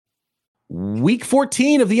Week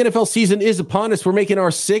 14 of the NFL season is upon us. We're making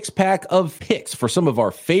our six-pack of picks for some of our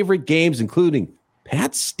favorite games, including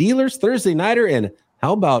Pats, Steelers, Thursday Nighter, and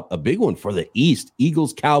how about a big one for the East?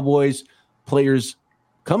 Eagles, Cowboys, players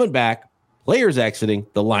coming back, players exiting,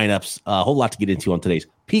 the lineups. A whole lot to get into on today's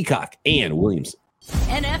Peacock and Williamson.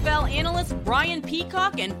 NFL analyst Brian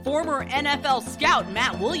Peacock and former NFL scout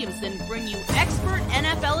Matt Williamson bring you expert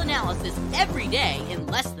NFL analysis every day in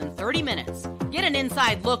less than 30 minutes. Get an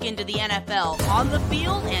inside look into the NFL on the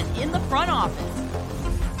field and in the front office.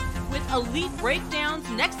 With elite breakdowns,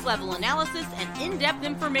 next-level analysis, and in-depth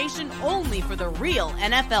information only for the real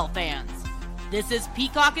NFL fans. This is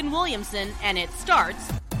Peacock and Williamson, and it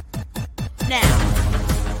starts now.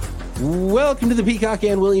 Welcome to the Peacock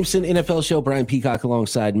and Williamson NFL show. Brian Peacock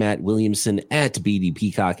alongside Matt Williamson at BD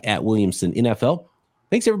Peacock at Williamson NFL.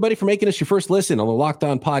 Thanks, everybody, for making us your first listen on the Locked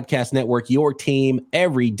On Podcast Network, your team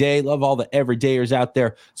every day. Love all the everydayers out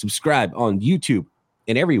there. Subscribe on YouTube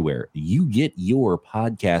and everywhere you get your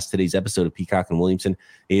podcast. Today's episode of Peacock and Williamson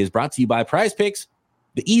is brought to you by Prize Picks,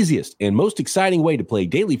 the easiest and most exciting way to play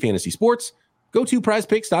daily fantasy sports. Go to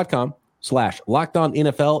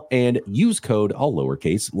prizepicks.com/LockedOnNFL and use code, all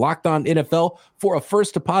lowercase, LockedOnNFL for a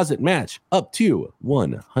first deposit match up to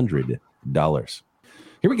 $100.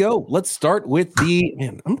 Here we go. Let's start with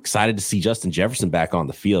I'm excited to see Justin Jefferson back on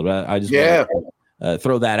the field. I just want to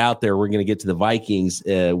throw that out there. We're going to get to the Vikings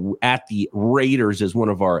at the Raiders as one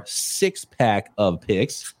of our six-pack of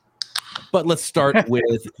picks. But let's start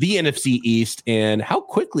with the NFC East and how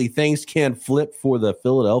quickly things can flip for the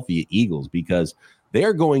Philadelphia Eagles, because they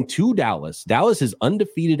are going to Dallas. Dallas is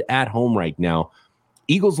undefeated at home right now.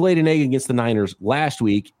 Eagles laid an egg against the Niners last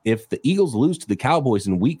week. If the Eagles lose to the Cowboys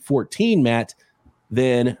in week 14, Matt,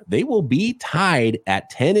 then they will be tied at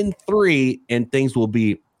 10-3, and things will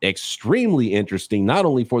be extremely interesting, not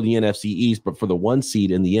only for the NFC East, but for the one seed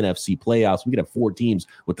in the NFC playoffs. We could have four teams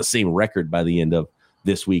with the same record by the end of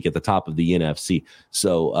this week at the top of the NFC.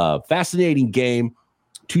 So fascinating game.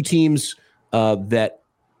 Two teams that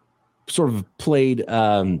sort of played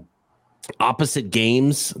opposite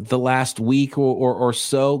games the last week or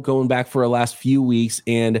so, going back for the last few weeks.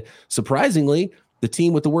 And surprisingly, the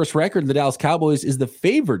team with the worst record, the Dallas Cowboys, is the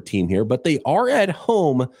favored team here, but they are at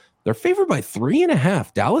home. They're favored by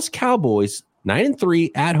 3.5. Dallas Cowboys,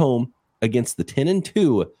 9-3 at home against the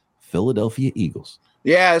 10-2 Philadelphia Eagles.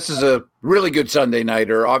 Yeah, this is a really good Sunday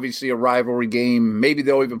nighter. Obviously a rivalry game. Maybe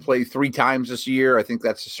they'll even play 3 times this year. I think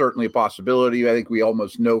that's certainly a possibility. I think we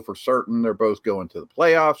almost know for certain they're both going to the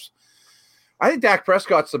playoffs. I think Dak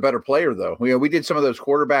Prescott's the better player, though. We did some of those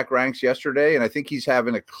quarterback ranks yesterday, and I think he's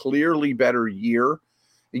having a clearly better year.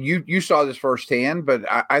 You saw this firsthand, but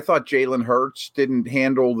I thought Jalen Hurts didn't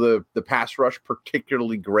handle the pass rush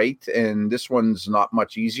particularly great, and this one's not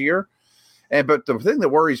much easier. But the thing that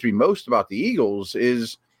worries me most about the Eagles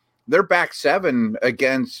is their back seven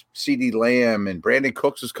against CeeDee Lamb, and Brandon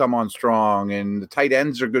Cooks has come on strong, and the tight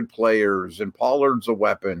ends are good players, and Pollard's a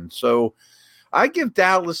weapon. So I give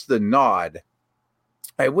Dallas the nod.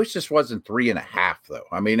 I wish this wasn't 3.5, though.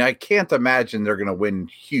 I mean, I can't imagine they're going to win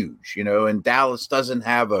huge, and Dallas doesn't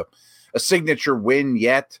have a signature win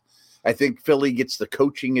yet. I think Philly gets the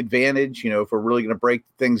coaching advantage, if we're really going to break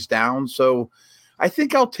things down. So I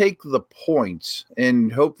think I'll take the points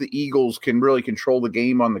and hope the Eagles can really control the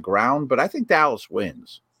game on the ground, but I think Dallas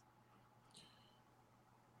wins.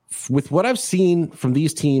 With what I've seen from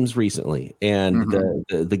these teams recently and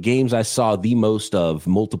the games I saw the most of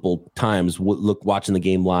multiple times, watching the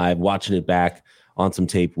game live, watching it back on some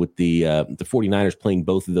tape with the 49ers playing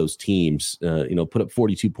both of those teams, put up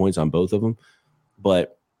 42 points on both of them.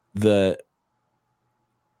 But the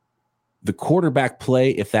quarterback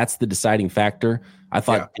play, if that's the deciding factor, I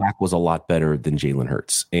thought Dak was a lot better than Jalen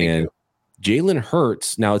Hurts. And Jalen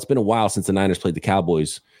Hurts, now it's been a while since the Niners played the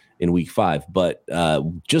Cowboys in week 5, but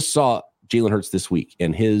just saw Jalen Hurts this week,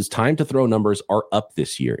 and his time to throw numbers are up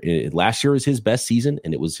this year. Last year was his best season,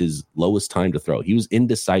 and it was his lowest time to throw. He was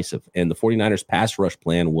indecisive, and the 49ers pass rush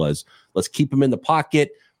plan was, let's keep him in the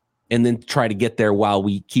pocket and then try to get there while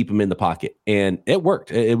we keep him in the pocket. And it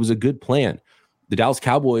worked. It was a good plan. The Dallas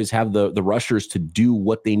Cowboys have the rushers to do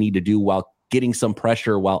what they need to do while getting some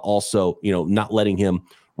pressure, while also, not letting him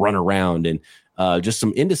run around, and just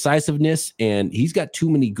some indecisiveness. And he's got too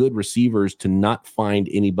many good receivers to not find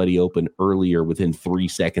anybody open earlier within 3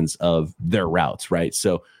 seconds of their routes, right?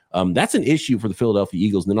 So that's an issue for the Philadelphia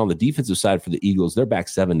Eagles. And then on the defensive side for the Eagles, their back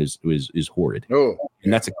seven is horrid.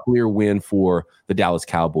 And that's a clear win for the Dallas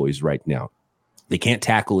Cowboys right now. They can't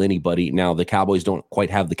tackle anybody. Now, the Cowboys don't quite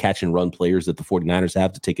have the catch and run players that the 49ers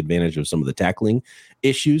have to take advantage of some of the tackling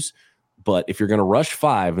issues. But if you're going to rush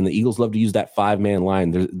 5, and the Eagles love to use that 5-man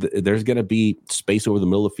line, there's going to be space over the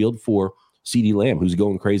middle of the field for CeeDee Lamb, who's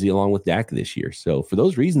going crazy along with Dak this year. So for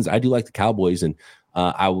those reasons, I do like the Cowboys, and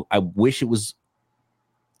I wish it was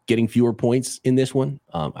getting fewer points in this one.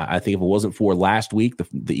 I think if it wasn't for last week,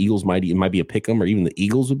 the Eagles might be a pick 'em, or even the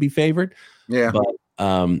Eagles would be favored. Yeah.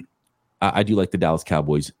 But I do like the Dallas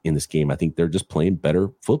Cowboys in this game. I think they're just playing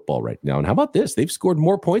better football right now. And how about this? They've scored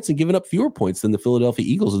more points and given up fewer points than the Philadelphia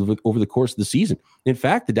Eagles over the course of the season. In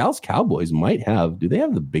fact, the Dallas Cowboys do they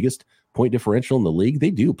have the biggest point differential in the league?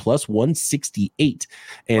 They do, plus 168.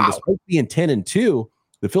 And despite being 10-2,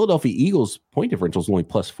 the Philadelphia Eagles point differential is only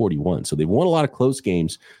plus 41. So they've won a lot of close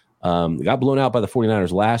games. They got blown out by the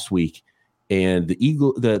 49ers last week. And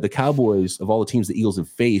the Cowboys, of all the teams the Eagles have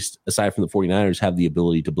faced, aside from the 49ers, have the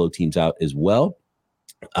ability to blow teams out as well.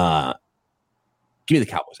 Give me the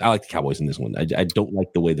Cowboys. I like the Cowboys in this one. I don't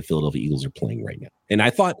like the way the Philadelphia Eagles are playing right now. And I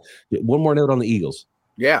thought, one more note on the Eagles.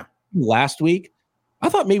 Yeah. Last week, I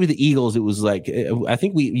thought maybe the Eagles, it was like, I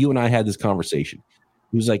think you and I had this conversation.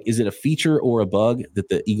 It was like, is it a feature or a bug that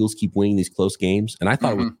the Eagles keep winning these close games? And I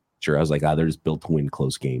thought it was sure. I was like, they're just built to win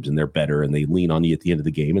close games, and they're better, and they lean on you at the end of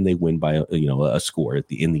the game, and they win by a score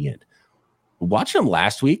in the end. Watching them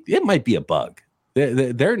last week, it might be a bug.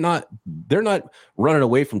 They're not running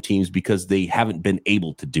away from teams because they haven't been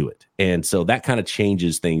able to do it, and so that kind of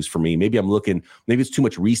changes things for me. Maybe it's too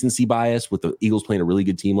much recency bias with the Eagles playing a really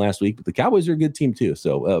good team last week, but the Cowboys are a good team too.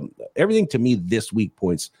 So everything to me this week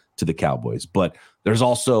points to the Cowboys, but there's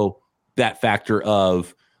also that factor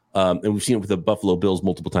of. And we've seen it with the Buffalo Bills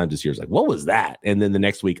multiple times this year. It's like, what was that? And then the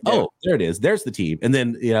next week, there it is. There's the team. And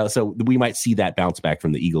then, so we might see that bounce back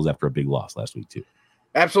from the Eagles after a big loss last week too.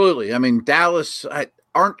 Absolutely. I mean, Dallas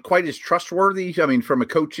aren't quite as trustworthy. I mean, from a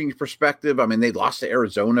coaching perspective, I mean, they lost to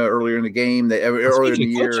Arizona earlier in the game. Earlier in the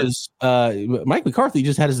year. Coaches, Mike McCarthy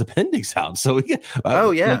just had his appendix out. So,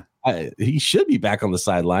 he should be back on the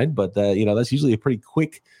sideline. But, that's usually a pretty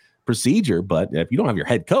quick procedure. But if you don't have your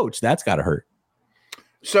head coach, that's got to hurt.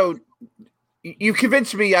 So you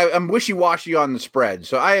convinced me. I'm wishy-washy on the spread.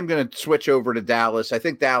 So I am going to switch over to Dallas. I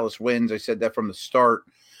think Dallas wins. I said that from the start.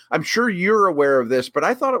 I'm sure you're aware of this, but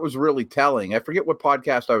I thought it was really telling. I forget what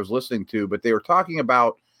podcast I was listening to, but they were talking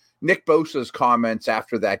about Nick Bosa's comments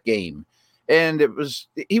after that game. And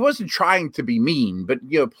he wasn't trying to be mean, but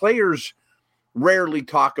players rarely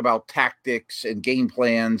talk about tactics and game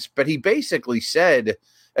plans. But he basically said,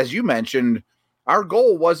 as you mentioned, our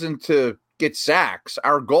goal wasn't to get sacks.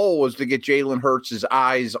 Our goal was to get Jalen Hurts'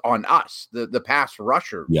 eyes on us, the pass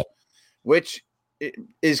rushers, which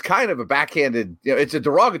is kind of a backhanded, it's a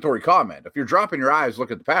derogatory comment. If you're dropping your eyes, look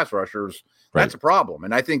at the pass rushers, that's a problem.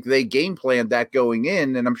 And I think they game planned that going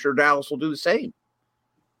in, and I'm sure Dallas will do the same.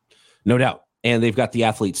 No doubt. And they've got the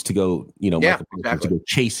athletes to go, exactly. to go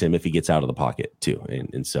chase him if he gets out of the pocket too.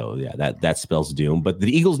 And so, that spells doom. But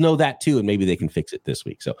the Eagles know that too, and maybe they can fix it this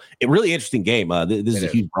week. So a really interesting game. This is a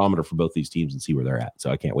huge barometer for both these teams and see where they're at.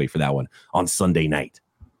 So I can't wait for that one on Sunday night.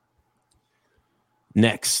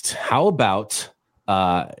 Next, how about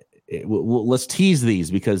let's tease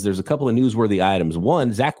these because there's a couple of newsworthy items.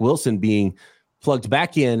 One, Zach Wilson being plugged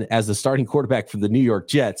back in as the starting quarterback for the New York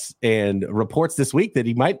Jets, and reports this week that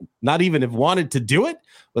he might not even have wanted to do it,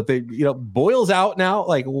 but they, Boyle's out now.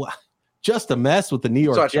 Like, just a mess with the New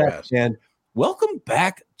York Jets. And welcome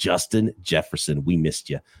back, Justin Jefferson. We missed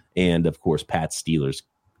you. And of course, Pat's Steelers.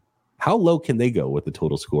 How low can they go with the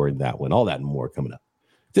total score in that one? All that and more coming up.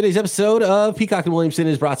 Today's episode of Peacock and Williamson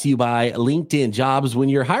is brought to you by LinkedIn Jobs. When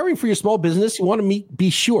you're hiring for your small business, you want to be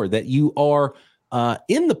sure that you are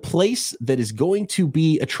in the place that is going to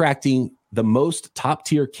be attracting the most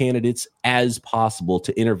top-tier candidates as possible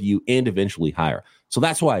to interview and eventually hire. So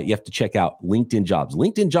that's why you have to check out LinkedIn Jobs.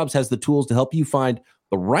 LinkedIn Jobs has the tools to help you find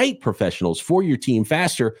the right professionals for your team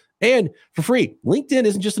faster and for free. LinkedIn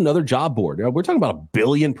isn't just another job board. We're talking about 1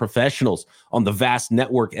 billion professionals on the vast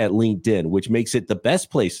network at LinkedIn, which makes it the best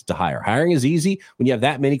place to hire. Hiring is easy when you have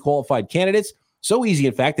that many qualified candidates. So easy,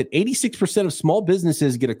 in fact, that 86% of small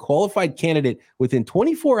businesses get a qualified candidate within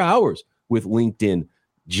 24 hours with LinkedIn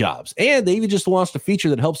Jobs. And they even just launched a feature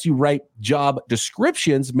that helps you write job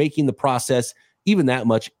descriptions, making the process even that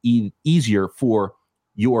much easier for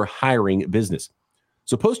your hiring business.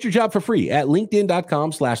 So post your job for free at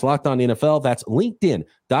linkedin.com/LockedOnNFL. That's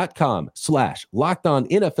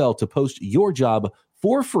linkedin.com/LockedOnNFL to post your job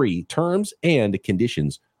for free. Terms and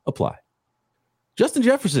conditions apply. Justin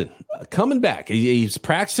Jefferson coming back. He's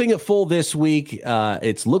practicing at full this week.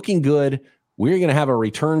 It's looking good. We're going to have a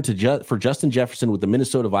return for Justin Jefferson with the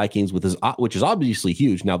Minnesota Vikings, which is obviously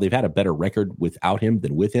huge. Now, they've had a better record without him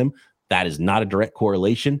than with him, That is not a direct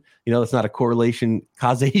correlation. It's not a correlation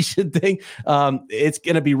causation thing. It's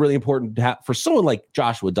going to be really important to have for someone like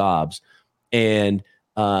Joshua Dobbs. And,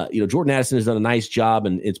 Jordan Addison has done a nice job,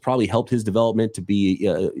 and it's probably helped his development to be,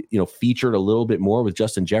 featured a little bit more with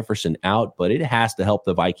Justin Jefferson out, but it has to help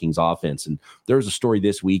the Vikings offense. And there was a story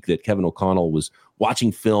this week that Kevin O'Connell was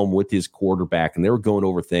watching film with his quarterback, and they were going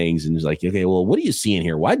over things, and he's like, okay, well, what are you seeing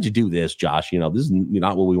here? Why did you do this, Josh? This is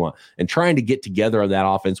not what we want. And trying to get together on that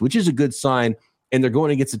offense, which is a good sign. And they're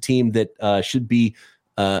going against a team that should be,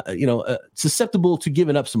 susceptible to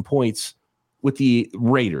giving up some points with the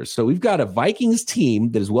Raiders. So we've got a Vikings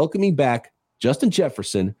team that is welcoming back Justin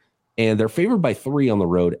Jefferson, and they're favored by 3 on the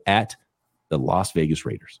road at the Las Vegas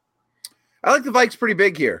Raiders. I like the Vikes pretty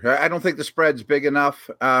big here. I don't think the spread's big enough.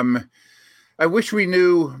 I wish we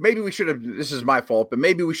knew. Maybe we should have. This is my fault, but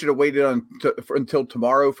maybe we should have waited until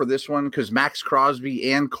tomorrow for this one, because Max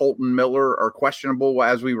Crosby and Colton Miller are questionable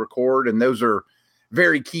as we record, and those are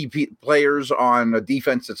very key players on a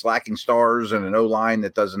defense that's lacking stars and an O-line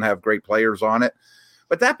that doesn't have great players on it.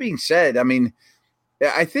 But that being said,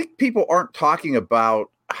 I think people aren't talking about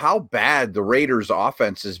how bad the Raiders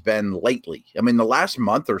offense has been lately. The last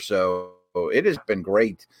month or so, it has been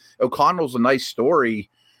great. O'Connell's a nice story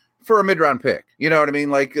for a mid-round pick. You know what I mean?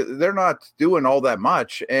 Like, they're not doing all that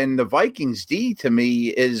much. And the Vikings D, to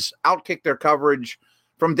me, is outkick their coverage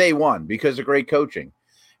from day one because of great coaching.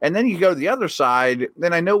 And then you go to the other side,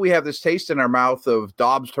 then I know we have this taste in our mouth of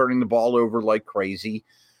Dobbs turning the ball over like crazy,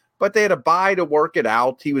 but they had a bye to work it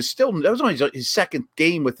out. That was only his second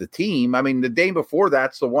game with the team. The day before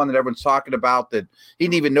that's the one that everyone's talking about that he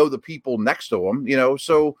didn't even know the people next to him,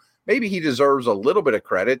 so maybe he deserves a little bit of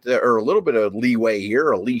credit or a little bit of leeway here,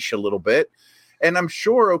 a leash a little bit. And I'm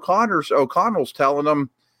sure O'Connell's telling him,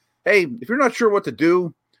 hey, if you're not sure what to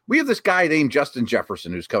do, we have this guy named Justin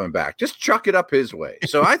Jefferson who's coming back. Just chuck it up his way.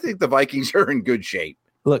 So I think the Vikings are in good shape.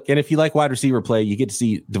 Look, and if you like wide receiver play, you get to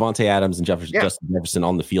see Devontae Adams and Justin Jefferson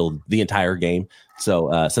on the field the entire game. So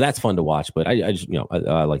that's fun to watch. But I just,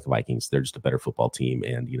 I like the Vikings. They're just a better football team.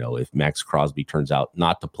 And, if Max Crosby turns out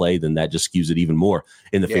not to play, then that just skews it even more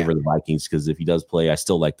in the favor of the Vikings. Because if he does play, I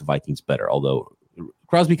still like the Vikings better, although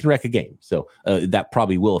Crosby can wreck a game. So that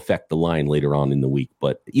probably will affect the line later on in the week.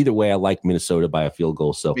 But either way, I like Minnesota by a field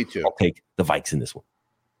goal. So I'll take the Vikes in this one.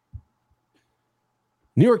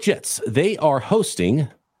 New York Jets, they are hosting.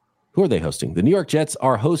 Who are they hosting? The New York Jets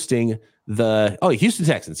are hosting the Houston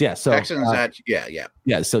Texans. Yeah. So Texans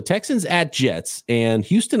Yeah. So Texans at Jets, and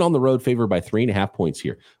Houston on the road favored by 3.5 points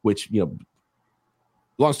here, which,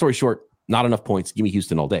 long story short, not enough points. Give me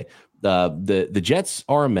Houston all day. The Jets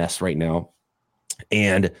are a mess right now.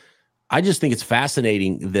 And I just think it's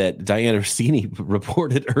fascinating that Diana Rossini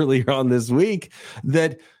reported earlier on this week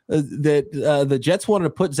that the Jets wanted to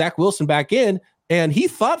put Zach Wilson back in, and he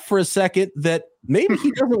thought for a second that maybe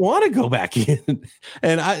he doesn't want to go back in.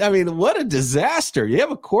 And I mean, what a disaster. You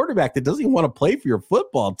have a quarterback that doesn't even want to play for your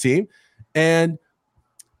football team. And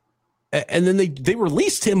then they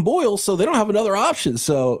released Tim Boyle, so they don't have another option.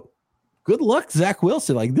 So good luck, Zach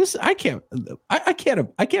Wilson. Like this, I can't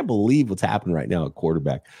believe what's happening right now at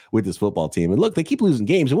quarterback with this football team. And look, they keep losing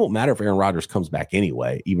games. It won't matter if Aaron Rodgers comes back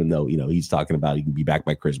anyway, even though he's talking about he can be back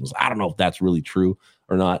by Christmas. I don't know if that's really true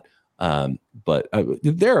or not. But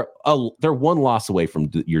they're one loss away from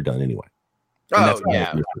you're done anyway.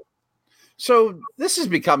 So this has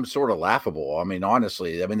become sort of laughable.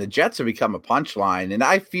 Honestly, the Jets have become a punchline, and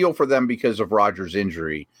I feel for them because of Rodgers'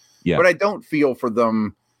 injury. Yeah, but I don't feel for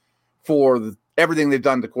them for everything they've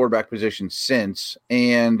done to quarterback position since,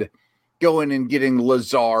 and going and getting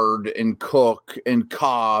Lazard and Cook and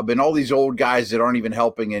Cobb and all these old guys that aren't even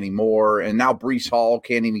helping anymore. And now Breece Hall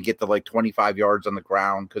can't even get to like 25 yards on the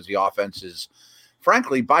ground because the offense is,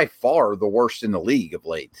 frankly, by far the worst in the league of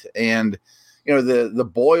late. And, the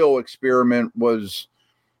Boyle experiment was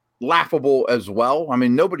laughable as well.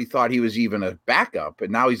 Nobody thought he was even a backup,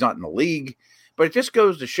 and now he's not in the league. But it just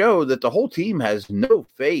goes to show that the whole team has no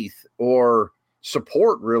faith or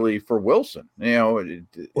support really for Wilson.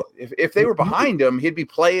 If they were behind him, he'd be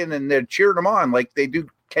playing and they're cheering him on like they do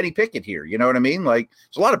Kenny Pickett here. You know what I mean? Like,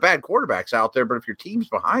 there's a lot of bad quarterbacks out there, but if your team's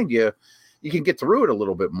behind you, you can get through it a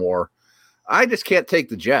little bit more. I just can't take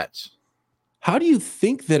the Jets. How do you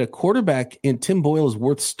think that a quarterback in Tim Boyle is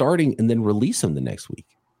worth starting and then release him the next week?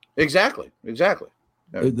 Exactly.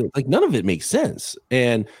 Like, none of it makes sense.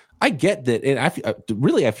 And I get that, and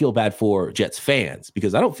I feel bad for Jets fans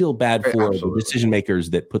because I don't feel bad for the decision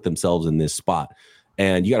makers that put themselves in this spot.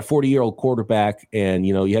 And you got a 40-year-old quarterback, and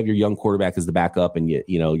you have your young quarterback as the backup, and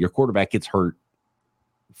your quarterback gets hurt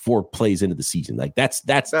 4 plays into the season. Like that's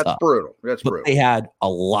tough. brutal. That's brutal. They had a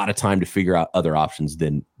lot of time to figure out other options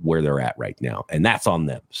than where they're at right now, and that's on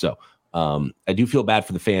them. So I do feel bad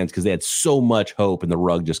for the fans because they had so much hope, and the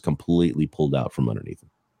rug just completely pulled out from underneath them.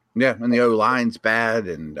 Yeah, and the O-line's bad,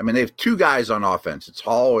 and I mean they have 2 guys on offense. It's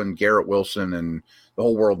Hall and Garrett Wilson, and the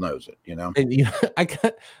whole world knows it. And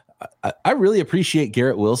I really appreciate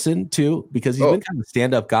Garrett Wilson too, because he's been kind of a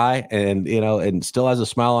stand-up guy, and and still has a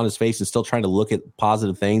smile on his face, and still trying to look at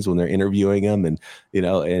positive things when they're interviewing him, and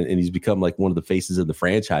and he's become like one of the faces of the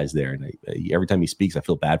franchise there. And every time he speaks, I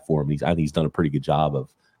feel bad for him. I think he's done a pretty good job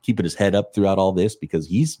of keeping his head up throughout all this, because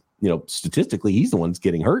he's statistically he's the one that's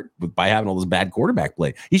getting hurt by having all this bad quarterback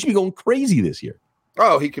play. He should be going crazy this year.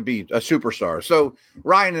 Oh, he could be a superstar. So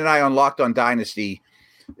Ryan and I on Locked On Dynasty.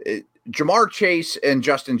 Jamar Chase and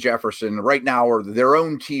Justin Jefferson right now are their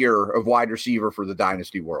own tier of wide receiver for the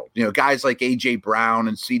dynasty world. Guys like A.J. Brown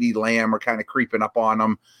and C.D. Lamb are kind of creeping up on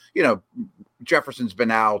them. Jefferson's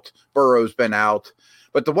been out. Burrow's been out.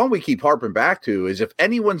 But the one we keep harping back to is if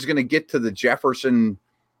anyone's going to get to the Jefferson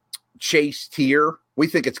Chase tier, we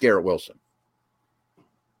think it's Garrett Wilson.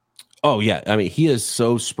 Oh, yeah. I mean, he is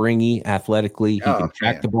so springy athletically. He can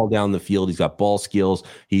track the ball down the field. He's got ball skills.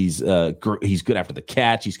 He's good after the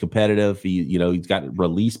catch. He's competitive. He's got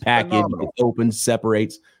release package. He opens,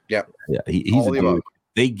 separates. Yep. Yeah. He's a dude.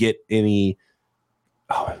 They get any.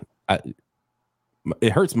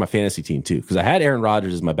 It hurts my fantasy team, too, because I had Aaron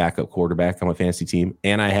Rodgers as my backup quarterback on my fantasy team,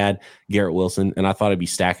 and I had Garrett Wilson, and I thought I'd be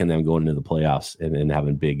stacking them going into the playoffs and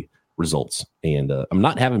having big results. And I'm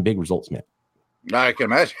not having big results, man. I can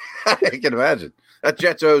imagine. I can imagine. That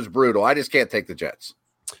Jets O is brutal. I just can't take the Jets.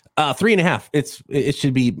 3.5. It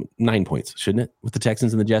should be 9 points, shouldn't it? With the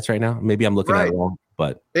Texans and the Jets right now. Maybe I'm looking at it wrong,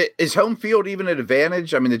 but is home field even an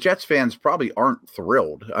advantage? I mean, the Jets fans probably aren't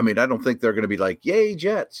thrilled. I mean, I don't think they're going to be like, "Yay,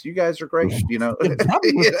 Jets! You guys are great."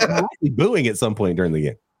 Probably booing at some point during the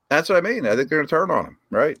game. That's what I mean. I think they're going to turn on them,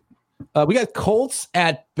 right? We got Colts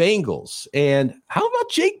at Bengals. And how about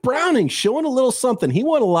Jake Browning showing a little something? He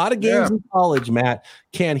won a lot of games in college, Matt.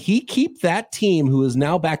 Can he keep that team, who is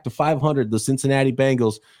now back to 500, the Cincinnati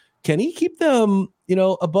Bengals, can he keep them,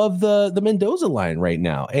 above the Mendoza line right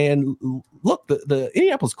now? And look, the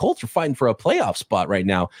Indianapolis Colts are fighting for a playoff spot right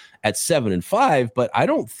now at 7-5, but I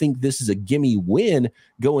don't think this is a gimme win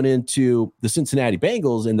going into the Cincinnati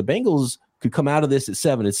Bengals. And the Bengals could come out of this at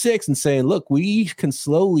 7-6 and saying, look, we can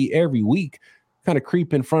slowly every week kind of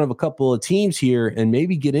creep in front of a couple of teams here and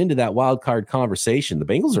maybe get into that wild card conversation. The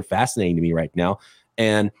Bengals are fascinating to me right now,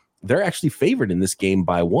 and they're actually favored in this game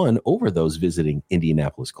by 1 over those visiting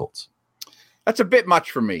Indianapolis Colts. That's a bit much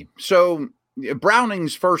for me. So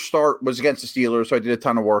Browning's first start was against the Steelers, so I did a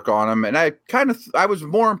ton of work on him, and I was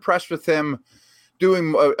more impressed with him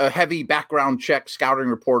doing a heavy background check scouting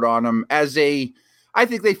report on him I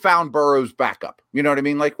think they found Burrow's backup. You know what I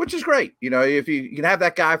mean? Which is great. If you can have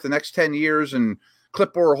that guy for the next 10 years and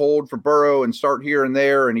clip or hold for Burrow and start here and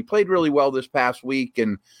there. And he played really well this past week.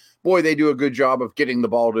 And boy, they do a good job of getting the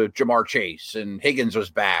ball to Jamar Chase, and Higgins was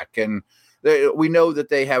back. And we know that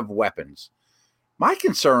they have weapons. My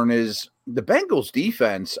concern is the Bengals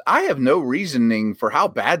defense. I have no reasoning for how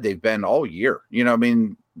bad they've been all year.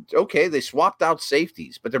 Okay, they swapped out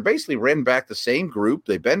safeties, but they're basically ran back the same group.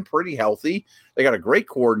 They've been pretty healthy. They got a great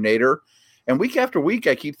coordinator. And week after week,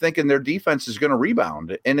 I keep thinking their defense is going to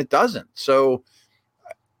rebound, and it doesn't. So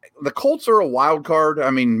the Colts are a wild card. I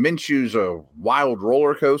mean, Minshew's a wild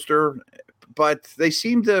roller coaster, but they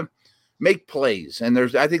seem to make plays. And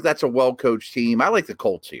I think that's a well-coached team. I like the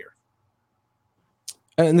Colts here.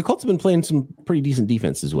 And the Colts have been playing some pretty decent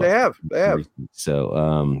defense as well. They have.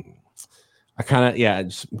 So, I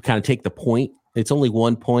just take the point. It's only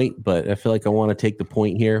 1 point, but I feel like I want to take the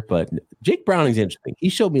point here. But Jake Browning's interesting. He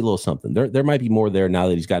showed me a little something. There might be more there now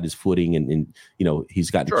that he's got his footing and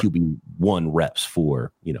he's gotten QB1 reps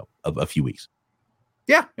for, a few weeks.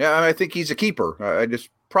 Yeah. I think he's a keeper. I just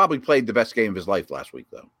probably played the best game of his life last week,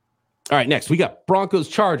 though. All right, next we got Broncos,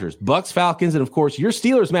 Chargers, Bucks, Falcons, and of course your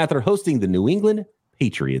Steelers, Matt, that are hosting the New England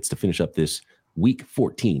Patriots to finish up this Week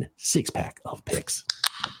 14 6-pack of picks.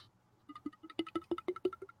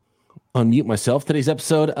 Unmute myself. Today's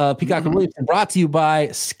episode of Peacock and Williamson brought to you by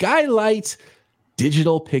Skylight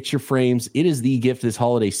Digital Picture Frames. It is the gift this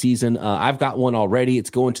holiday season. I've got one already. It's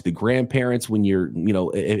going to the grandparents when you're,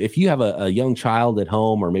 if you have a young child at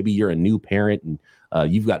home, or maybe you're a new parent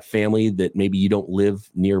and you've got family that maybe you don't live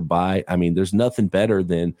nearby. I mean, there's nothing better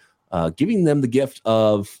than giving them the gift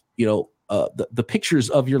of, the pictures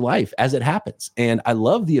of your life as it happens. And I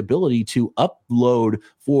love the ability to upload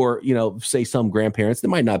for, say some grandparents that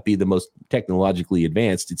might not be the most technologically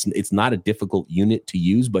advanced. It's not a difficult unit to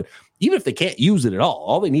use, but even if they can't use it at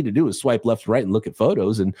all they need to do is swipe left to right and look at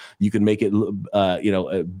photos, and you can make it,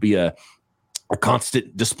 be a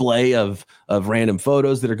constant display of random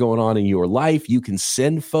photos that are going on in your life. You can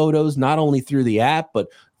send photos not only through the app, but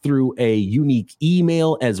through a unique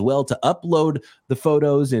email as well to upload the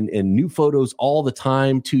photos and new photos all the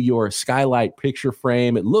time to your Skylight picture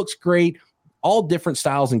frame. It looks great, all different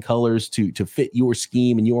styles and colors to fit your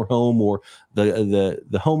scheme in your home or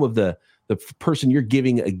the home of the person you're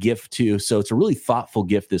giving a gift to. So it's a really thoughtful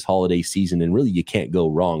gift this holiday season, and really you can't go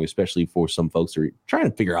wrong, especially for some folks who are trying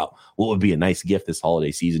to figure out what would be a nice gift this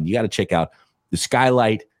holiday season. You got to check out the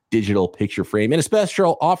Skylight digital picture frame. And a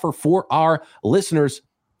special offer for our listeners,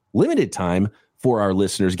 limited time for our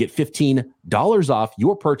listeners, get $15 off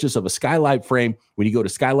your purchase of a Skylight frame when you go to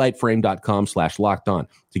skylightframe.com/lockedon.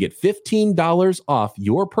 To get $15 off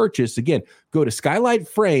your purchase, again, go to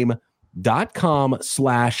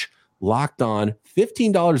skylightframe.com/lockedon.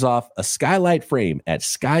 $15 off a Skylight frame at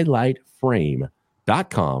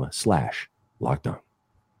skylightframe.com/lockedon.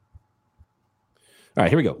 All right,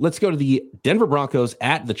 here we go. Let's go to the Denver Broncos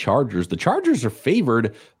at the Chargers. The Chargers are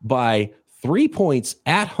favored by 3 points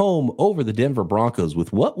at home over the Denver Broncos.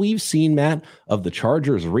 With what we've seen, Matt, of the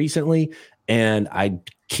Chargers recently, and I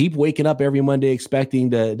keep waking up every Monday expecting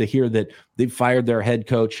to hear that they've fired their head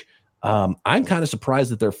coach. I'm kind of surprised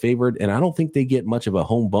that they're favored, and I don't think they get much of a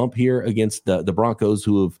home bump here against the Broncos,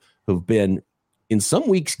 who've been in some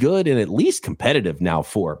weeks good and at least competitive now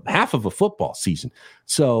for half of a football season.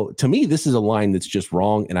 So to me, this is a line that's just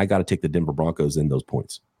wrong, and I got to take the Denver Broncos in those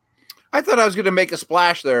points. I thought I was going to make a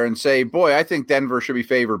splash there and say, boy, I think Denver should be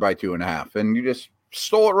favored by 2.5. And you just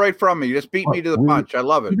stole it right from me. You just beat me to the punch. I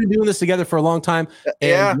love it. We've been doing this together for a long time. And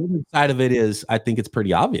yeah. The other side of it is, I think it's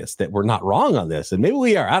pretty obvious that we're not wrong on this. And maybe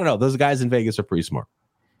we are. I don't know. Those guys in Vegas are pretty smart.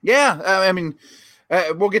 Yeah. I mean,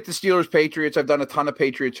 we'll get the Steelers Patriots. I've done a ton of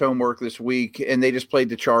Patriots homework this week, and they just played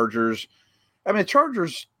the Chargers. I mean, the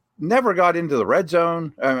Chargers never got into the red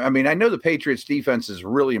zone. I mean, I know the Patriots defense is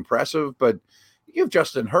really impressive, but you have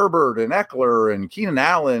Justin Herbert and Eckler and Keenan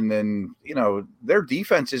Allen, and, their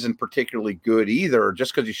defense isn't particularly good either,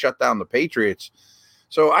 just because you shut down the Patriots.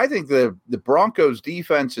 So I think the Broncos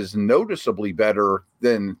defense is noticeably better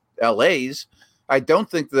than LA's. I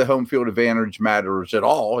don't think the home field advantage matters at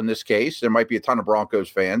all in this case. There might be a ton of Broncos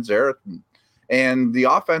fans there, and the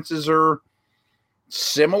offenses are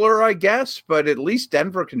similar, I guess, but at least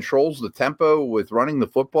Denver controls the tempo with running the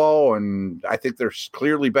football, and I think they're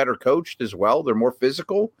clearly better coached as well. They're more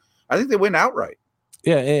physical. I think they win outright.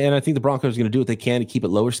 Yeah, and I think the Broncos are going to do what they can to keep it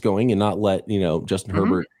lower scoring and not let Justin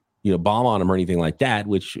Herbert bomb on them or anything like that,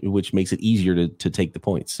 which makes it easier to take the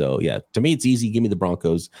points. So yeah, to me it's easy. Give me the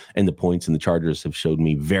Broncos and the points, and the Chargers have showed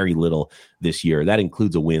me very little this year. That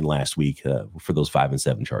includes a win last week for those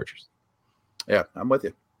 5-7 Chargers. Yeah, I'm with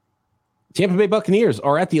you. Tampa Bay Buccaneers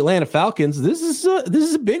are at the Atlanta Falcons. This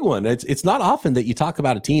is a big one. It's not often that you talk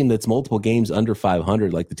about a team that's multiple games under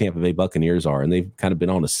 500 like the Tampa Bay Buccaneers are, and they've kind of been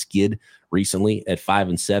on a skid recently at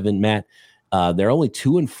 5-7. Matt, they're only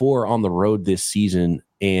 2-4 on the road this season,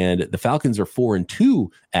 and the Falcons are 4-2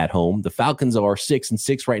 at home. The Falcons are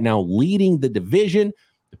 6-6 right now, leading the division.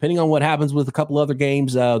 Depending on what happens with a couple other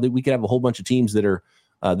games, we could have a whole bunch of teams that are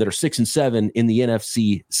 6-7 in the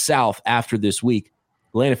NFC South after this week.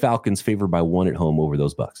 Atlanta Falcons favored by 1 at home over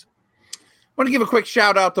those Bucs. I want to give a quick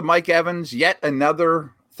shout out to Mike Evans. Yet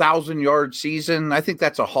another 1,000-yard season. I think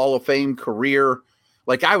that's a Hall of Fame career.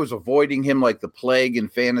 Like, I was avoiding him like the plague in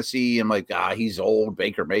fantasy. I'm like, he's old,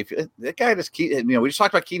 Baker Mayfield. That guy just we just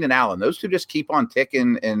talked about Keenan Allen. Those two just keep on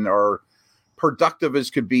ticking and are productive as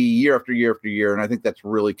could be year after year after year. And I think that's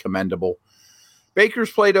really commendable.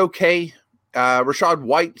 Baker's played okay. Rashad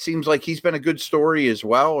White seems like he's been a good story as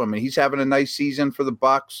well. I mean, he's having a nice season for the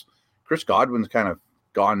Bucs. Chris Godwin's kind of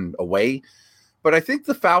gone away. But I think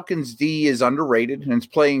the Falcons' D is underrated, and it's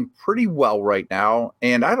playing pretty well right now.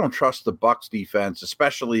 And I don't trust the Bucs defense,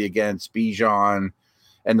 especially against Bijan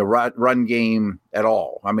and the run game at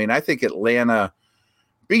all. I mean, I think Bijan's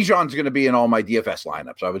going to be in all my DFS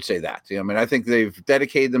lineups. I would say that. I mean, I think they've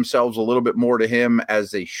dedicated themselves a little bit more to him,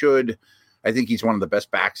 as they should. I think he's one of the best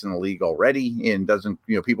backs in the league already, and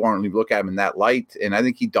people aren't even look at him in that light. And I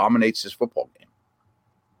think he dominates his football game.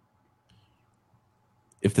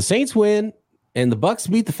 If the Saints win and the Bucs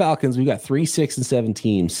beat the Falcons, we got 3, 6, and 7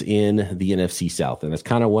 teams in the NFC South, and that's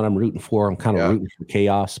kind of what I'm rooting for. I'm kind of rooting for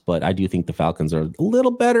chaos, but I do think the Falcons are a little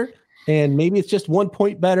better, and maybe it's just 1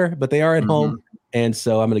 point better, but they are at home, and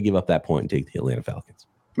so I'm going to give up that point and take the Atlanta Falcons.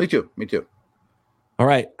 Me too. All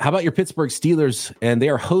right. How about your Pittsburgh Steelers? And they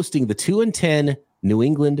are hosting the 2-10 New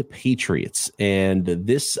England Patriots. And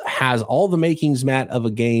this has all the makings, Matt, of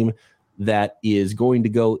a game that is going to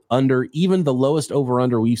go under even the lowest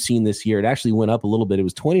over-under we've seen this year. It actually went up a little bit. It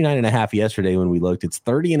was 29.5 yesterday when we looked. It's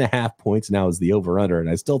 30.5 points now is the over-under,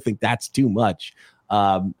 and I still think that's too much.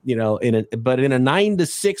 But in a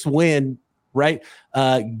 9-6 win, right,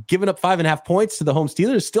 giving up 5.5 points to the home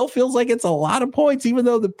Steelers still feels like it's a lot of points, even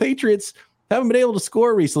though the Patriots haven't been able to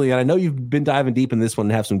score recently. And I know you've been diving deep in this one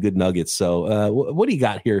and have some good nuggets. So what do you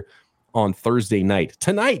got here on Thursday night,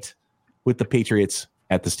 tonight, with the Patriots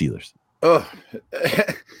at the Steelers? Oh,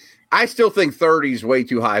 I still think 30 is way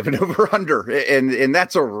too high of an over-under, and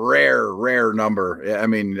that's a rare number. I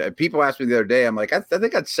mean, people asked me the other day, I'm like, I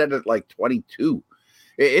think I'd set it like 22.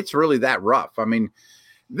 It's really that rough. I mean,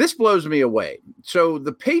 this blows me away. So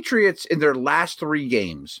the Patriots in their last 3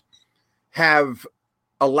 games have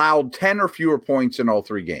allowed 10 or fewer points in all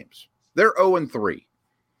 3 games. They're 0-3.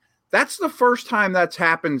 That's the first time that's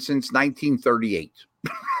happened since 1938.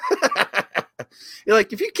 You're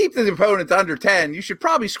like, if you keep the opponent to under 10, you should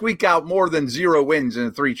probably squeak out more than 0 wins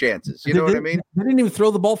in 3 chances. You know what I mean? They didn't even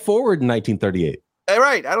throw the ball forward in 1938.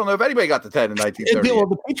 Right. I don't know if anybody got to 10 in 1938. Well,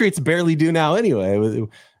 the Patriots barely do now anyway.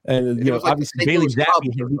 And like obviously Bailey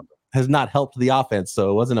Zappi has not helped the offense,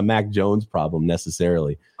 so it wasn't a Mac Jones problem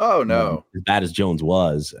necessarily. Oh, no. As bad as Jones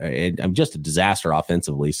was. I'm just a disaster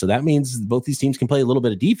offensively. So that means both these teams can play a little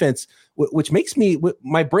bit of defense, which makes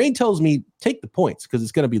my brain tells me take the points because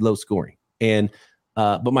it's going to be low scoring.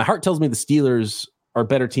 But my heart tells me the Steelers are a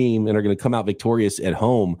better team and are going to come out victorious at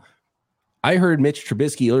home. I heard Mitch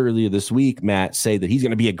Trubisky earlier this week, Matt, say that he's going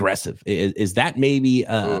to be aggressive. Is that maybe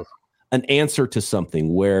an answer to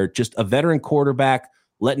something where just a veteran quarterback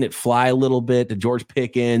letting it fly a little bit to George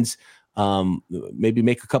Pickens, maybe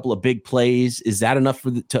make a couple of big plays? Is that enough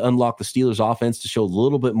to unlock the Steelers offense to show a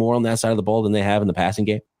little bit more on that side of the ball than they have in the passing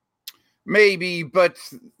game? Maybe, but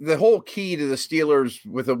the whole key to the Steelers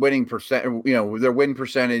with a winning percent, with their win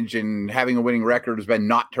percentage and having a winning record has been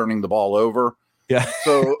not turning the ball over. Yeah.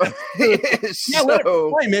 So,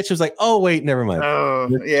 Mitch was like, oh, wait, never mind.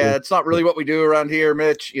 It's not really what we do around here,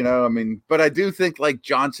 Mitch. But I do think like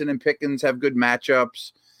Johnson and Pickens have good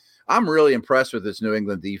matchups. I'm really impressed with this New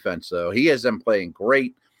England defense, though. He has them playing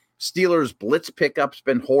great. Steelers blitz pickup's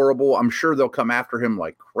been horrible. I'm sure they'll come after him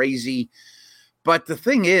like crazy. But the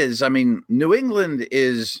thing is, I mean, New England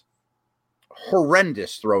is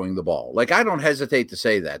horrendous throwing the ball. Like, I don't hesitate to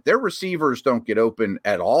say that. Their receivers don't get open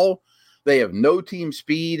at all. They have no team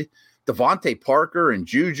speed. Devontae Parker and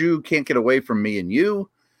Juju can't get away from me and you.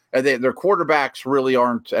 And their quarterbacks really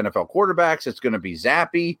aren't NFL quarterbacks. It's going to be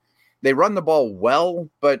Zappi. They run the ball well,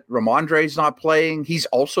 but Ramondre's not playing. He's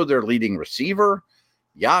also their leading receiver.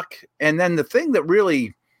 Yuck. And then the thing that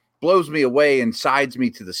really blows me away and sides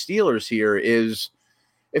me to the Steelers here is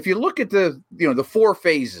if you look at the 4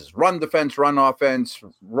 phases, run defense, run offense,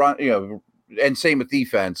 run, and same with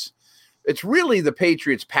defense, it's really the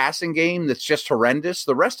Patriots passing game that's just horrendous.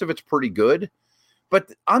 The rest of it's pretty good.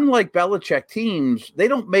 But unlike Belichick teams, they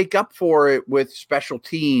don't make up for it with special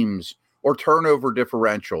teams or turnover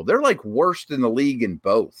differential. They're like worst in the league in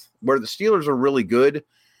both, where the Steelers are really good.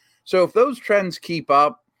 So if those trends keep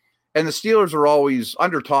up, and the Steelers are always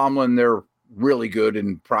under Tomlin, they're really good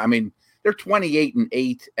in prime. I mean, they're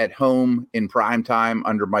 28-8 at home in prime time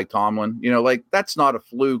under Mike Tomlin. That's not a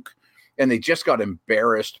fluke. And they just got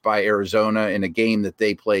embarrassed by Arizona in a game that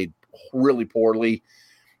they played really poorly.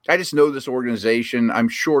 I just know this organization. I'm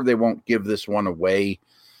sure they won't give this one away.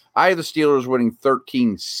 I have the Steelers winning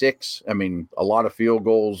 13-6. I mean, a lot of field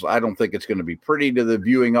goals. I don't think it's going to be pretty to the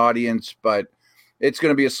viewing audience, but it's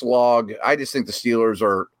going to be a slog. I just think the Steelers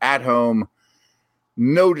are at home,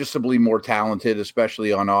 noticeably more talented,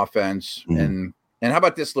 especially on offense. Mm-hmm. And how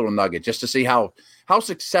about this little nugget, just to see how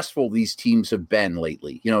successful these teams have been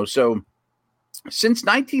lately? So since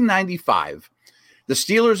 1995, the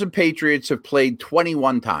Steelers and Patriots have played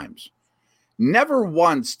 21 times. Never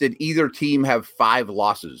once did either team have 5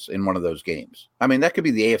 losses in one of those games. I mean, that could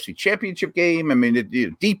be the AFC Championship game. I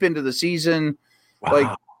mean, deep into the season. Wow.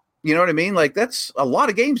 Like, you know what I mean? Like, that's a lot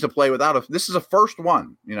of games to play without this is a first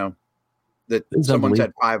one, that someone's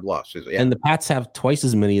had 5 losses. Yeah. And the Pats have twice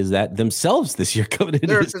as many as that themselves this year coming in.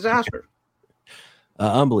 They're a disaster.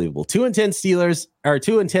 Unbelievable. 2-10 Steelers or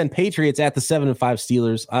 2-10 Patriots at the 7-5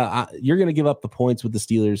 Steelers. You're going to give up the points with the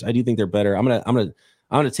Steelers. I do think they're better. I'm going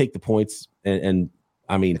to take the points and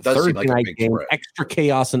I mean, Thursday night game, extra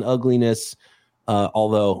chaos and ugliness.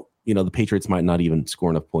 Although, the Patriots might not even score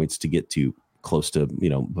enough points to get to close to,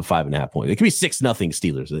 5.5 points. It could be 6-0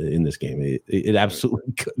 Steelers in this game. It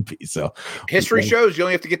absolutely could be. So history shows you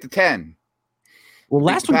only have to get to 10. Well,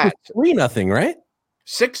 last week was 3-0, right?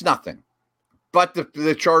 6-0. But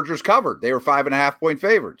the Chargers covered. They were 5.5-point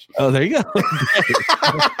favorites. Oh, there you go.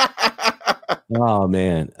 Oh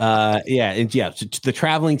man. The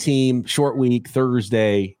traveling team, short week,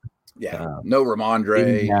 Thursday. Yeah. No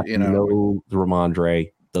Ramondre. No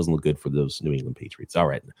Ramondre. Doesn't look good for those New England Patriots. All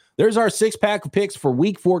right. There's our 6-pack of picks for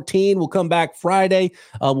week 14. We'll come back Friday.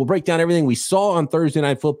 We'll break down everything we saw on Thursday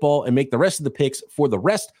Night Football and make the rest of the picks for the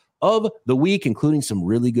rest of the week, including some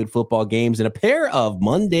really good football games and a pair of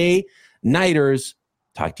Monday Nighters.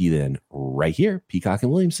 Talk to you then right here, Peacock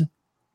and Williamson.